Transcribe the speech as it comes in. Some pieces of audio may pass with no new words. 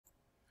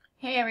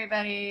Hey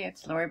everybody,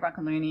 it's Lori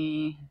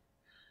Broccolini,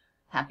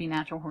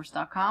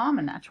 HappyNaturalHorse.com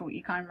and Natural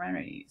Equine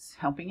Remedies,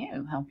 helping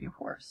you help your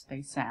horse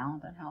stay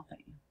sound and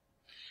healthy.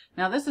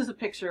 Now this is a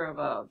picture of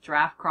a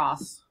draft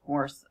cross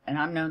horse, and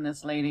I've known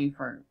this lady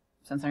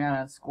since I got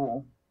out of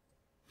school.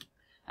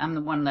 I'm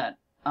the one that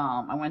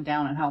I went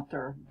down and helped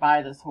her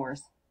buy this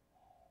horse.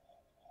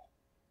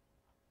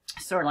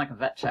 Sort of like a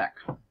vet check,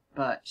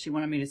 but she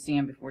wanted me to see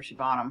him before she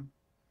bought him.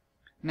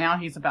 Now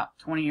he's about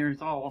 20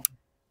 years old.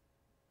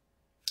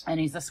 And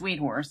he's a sweet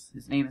horse.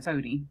 His name is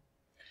Cody.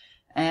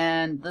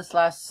 And this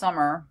last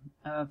summer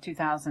of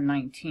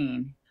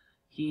 2019,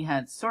 he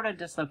had sort of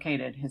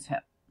dislocated his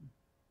hip.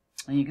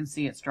 And you can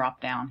see it's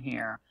dropped down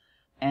here.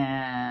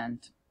 And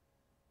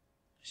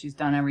she's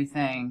done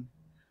everything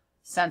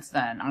since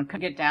then. I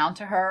couldn't get down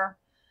to her.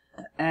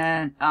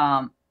 And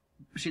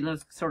she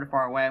lives sort of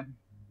far away.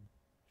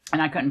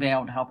 And I couldn't be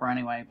able to help her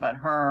anyway. But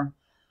her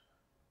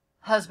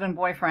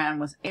boyfriend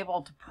was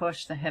able to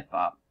push the hip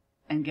up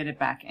and get it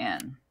back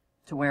in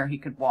to where he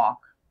could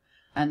walk,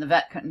 and the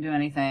vet couldn't do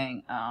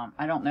anything.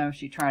 I don't know if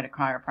she tried a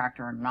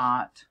chiropractor or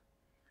not,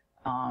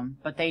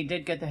 but they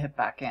did get the hip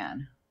back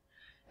in.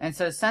 And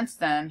so since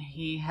then,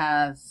 he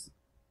has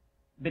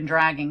been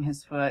dragging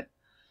his foot,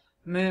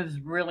 moves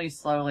really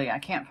slowly. I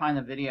can't find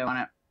the video on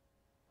it.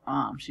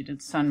 She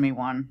did send me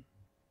one,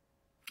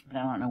 but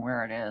I don't know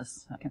where it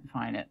is. I can't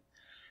find it.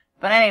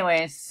 But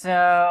anyway,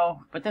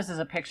 but this is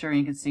a picture, and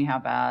you can see how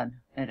bad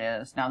it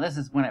is. Now, this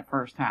is when it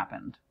first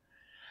happened.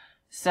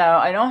 So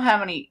I don't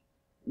have any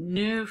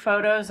new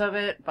photos of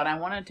it, but I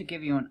wanted to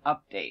give you an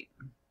update.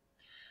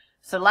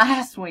 So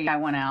last week I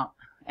went out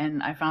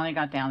and I finally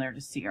got down there to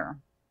see her.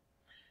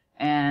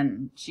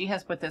 And she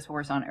has put this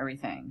horse on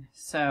everything.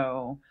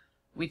 So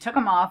we took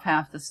him off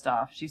half the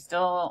stuff. She's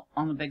still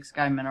on the Big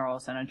Sky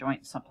Minerals and a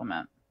joint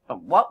supplement.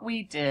 But what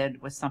we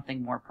did was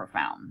something more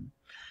profound.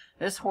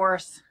 This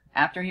horse,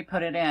 after he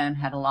put it in,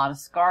 had a lot of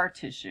scar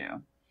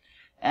tissue.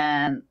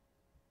 And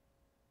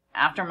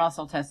after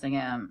muscle testing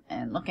him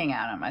and looking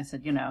at him, I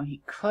said, you know,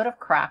 he could have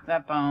cracked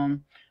that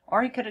bone,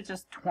 or he could have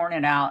just torn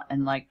it out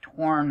and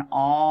torn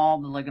all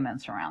the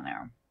ligaments around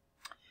there.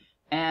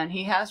 And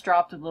he has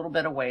dropped a little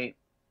bit of weight,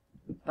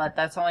 but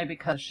that's only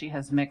because she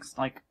has mixed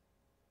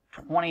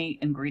 20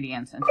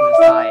 ingredients into his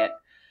diet,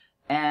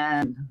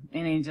 and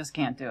he just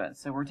can't do it.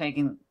 So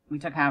we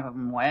took half of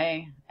him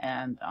away,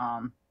 and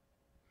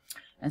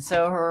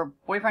so her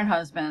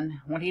husband,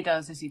 what he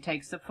does is he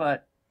takes the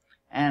foot.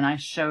 And I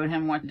showed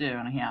him what to do,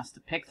 and he has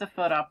to pick the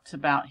foot up to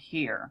about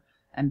here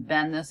and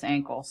bend this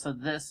ankle so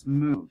this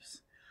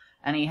moves.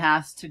 And he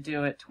has to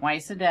do it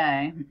twice a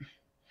day,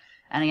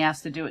 and he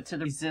has to do it to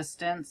the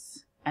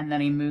resistance, and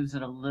then he moves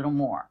it a little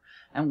more.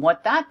 And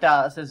what that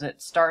does is it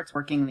starts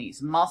working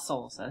these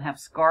muscles that have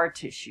scar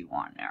tissue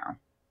on there,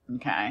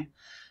 okay?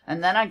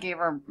 And then I gave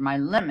her my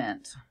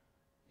Limit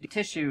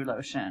tissue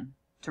lotion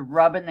to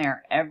rub in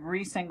there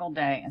every single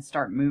day and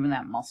start moving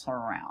that muscle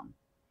around.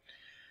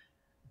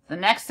 The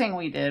next thing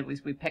we did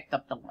was we picked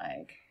up the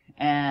leg,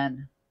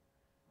 and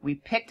we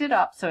picked it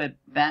up so it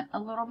bent a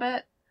little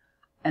bit,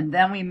 and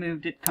then we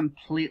moved it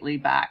completely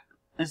back,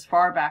 as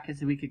far back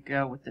as we could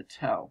go with the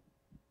toe,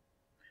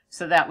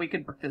 so that we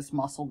could work this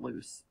muscle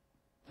loose.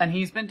 And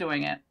he's been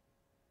doing it,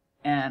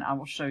 and I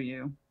will show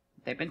you.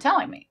 They've been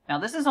telling me. Now,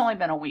 this has only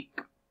been a week.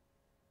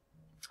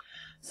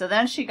 So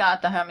then she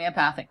got the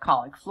homeopathic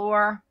colic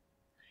floor,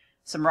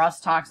 some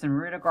rust toxin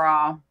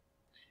Rutagras,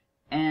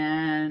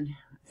 and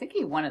I think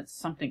he wanted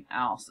something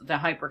else. The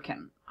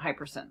Hypercin.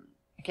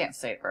 I can't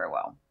say it very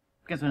well.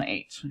 It begins with an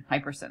H.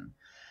 Hypercin.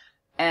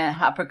 And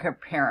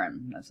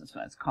Hypercaparin. That's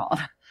what it's called.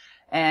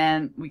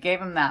 And we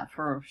gave him that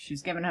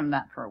she's given him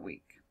that for a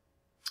week.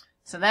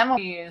 So then what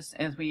we used,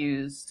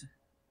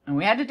 and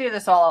we had to do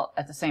this all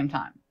at the same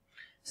time.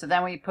 So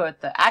then we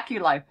put the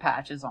Aculife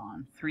patches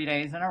on 3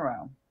 days in a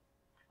row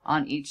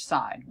on each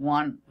side.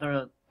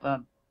 The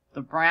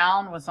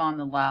brown was on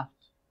the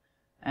left,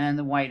 and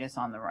the white is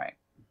on the right.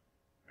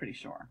 Pretty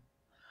sure.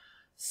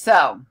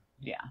 So,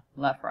 yeah,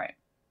 left, right.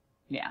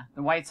 Yeah,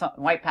 the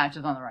white patch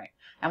is on the right.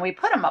 And we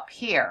put him up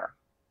here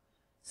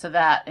so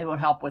that it would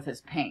help with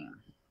his pain.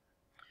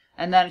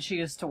 And then she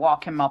used to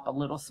walk him up a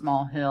little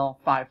small hill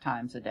 5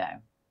 times a day.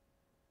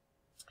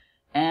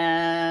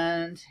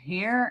 And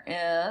here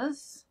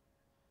is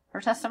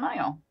her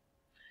testimonial.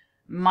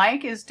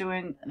 Mike is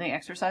doing the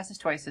exercises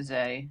twice a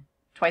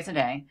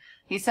day.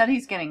 He said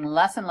he's getting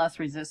less and less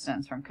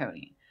resistance from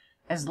Cody,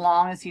 as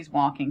long as he's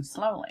walking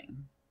slowly.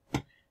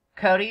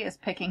 Cody is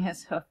picking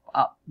his hoof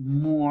up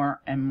more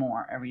and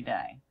more every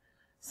day.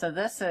 So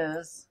this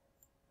is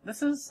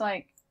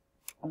like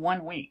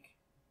 1 week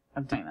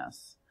of doing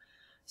this.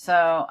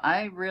 So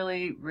I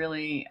really,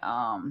 really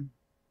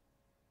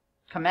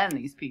commend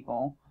these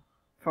people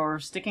for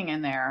sticking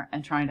in there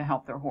and trying to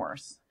help their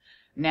horse.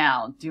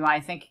 Now, do I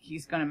think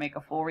he's going to make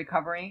a full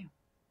recovery?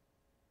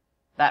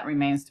 That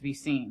remains to be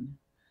seen.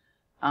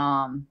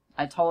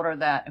 I told her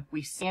that if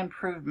we see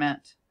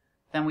improvement,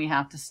 then we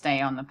have to stay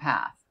on the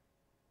path.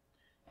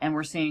 And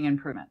we're seeing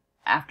improvement.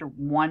 After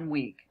 1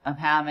 week of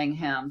having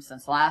him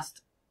since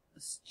last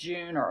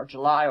June or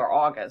July or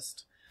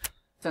August,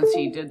 since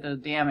he did the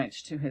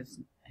damage to his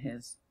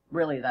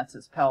really, that's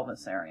his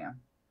pelvis area.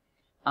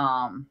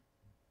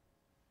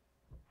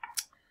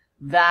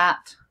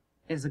 That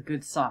is a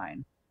good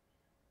sign.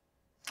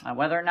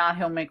 Whether or not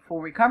he'll make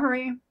full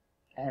recovery,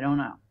 I don't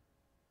know.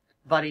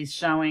 But he's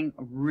showing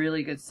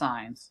really good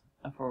signs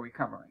of full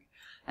recovery.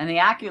 And the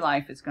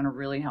Aculife is going to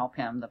really help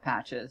him, the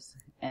patches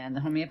and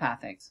the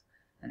homeopathics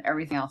and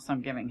everything else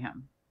I'm giving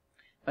him.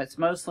 But it's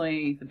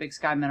mostly the Big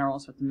Sky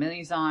Minerals with the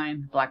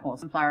Minizyme, black wool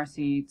sunflower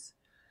seeds,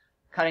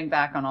 cutting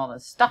back on all the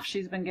stuff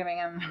she's been giving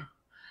him.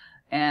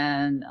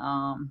 And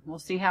we'll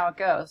see how it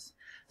goes.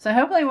 So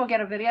hopefully we'll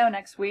get a video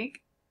next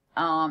week.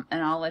 And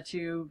I'll let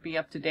you be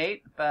up to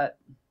date. But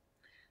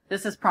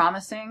this is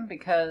promising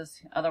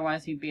because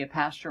otherwise he'd be a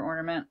pasture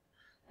ornament.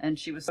 And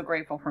she was so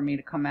grateful for me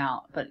to come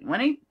out. But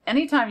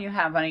anytime you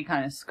have any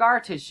kind of scar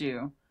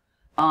tissue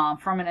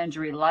from an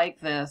injury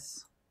like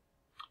this,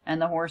 and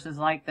the horse is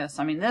like this,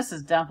 I mean, this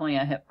is definitely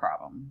a hip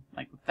problem.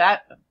 Like, if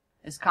that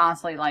is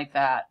constantly like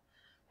that,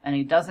 and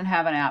he doesn't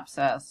have an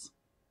abscess,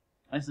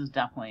 this is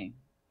definitely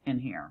in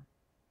here.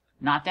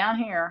 Not down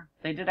here.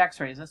 They did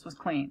x-rays. This was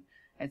clean.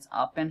 It's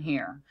up in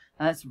here.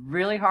 And that's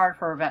really hard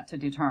for a vet to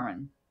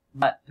determine.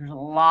 But there's a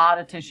lot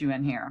of tissue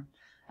in here.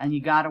 And you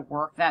got to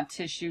work that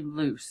tissue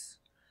loose.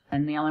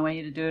 And the only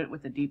way to do it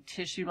with the deep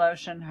tissue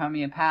lotion,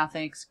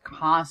 homeopathics,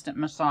 constant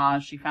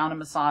massage. She found a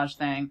massage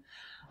thing.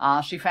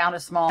 She found a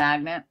small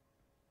magnet.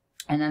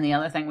 And then the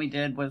other thing we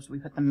did was we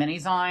put the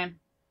Minizyme,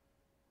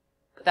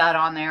 put that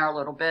on there a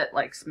little bit,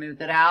 like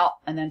smooth it out,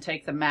 and then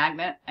take the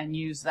magnet and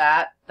use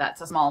that.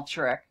 That's a small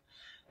trick.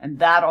 And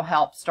that'll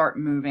help start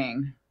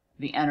moving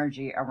the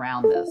energy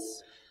around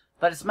this.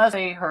 But it's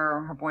mostly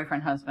her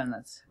boyfriend, husband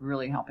that's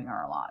really helping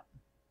her a lot.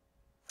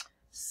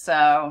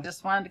 So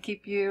just wanted to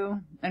keep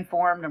you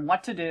informed on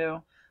what to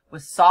do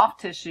with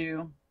soft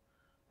tissue,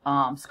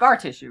 scar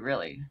tissue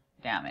really,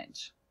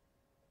 damage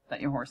that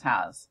your horse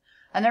has.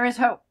 And there is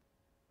hope.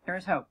 There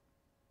is hope.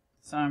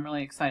 So I'm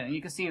really excited. And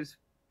you can see his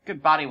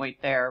good body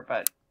weight there,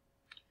 but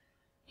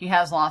he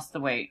has lost the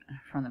weight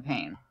from the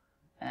pain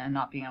and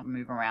not being able to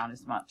move around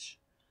as much.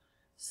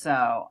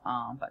 So,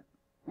 but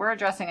we're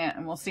addressing it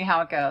and we'll see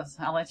how it goes.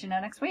 I'll let you know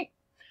next week.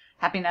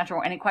 Happy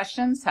Natural. Any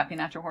questions?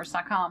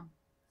 HappyNaturalHorse.com.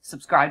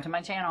 Subscribe to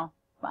my channel.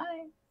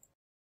 Bye.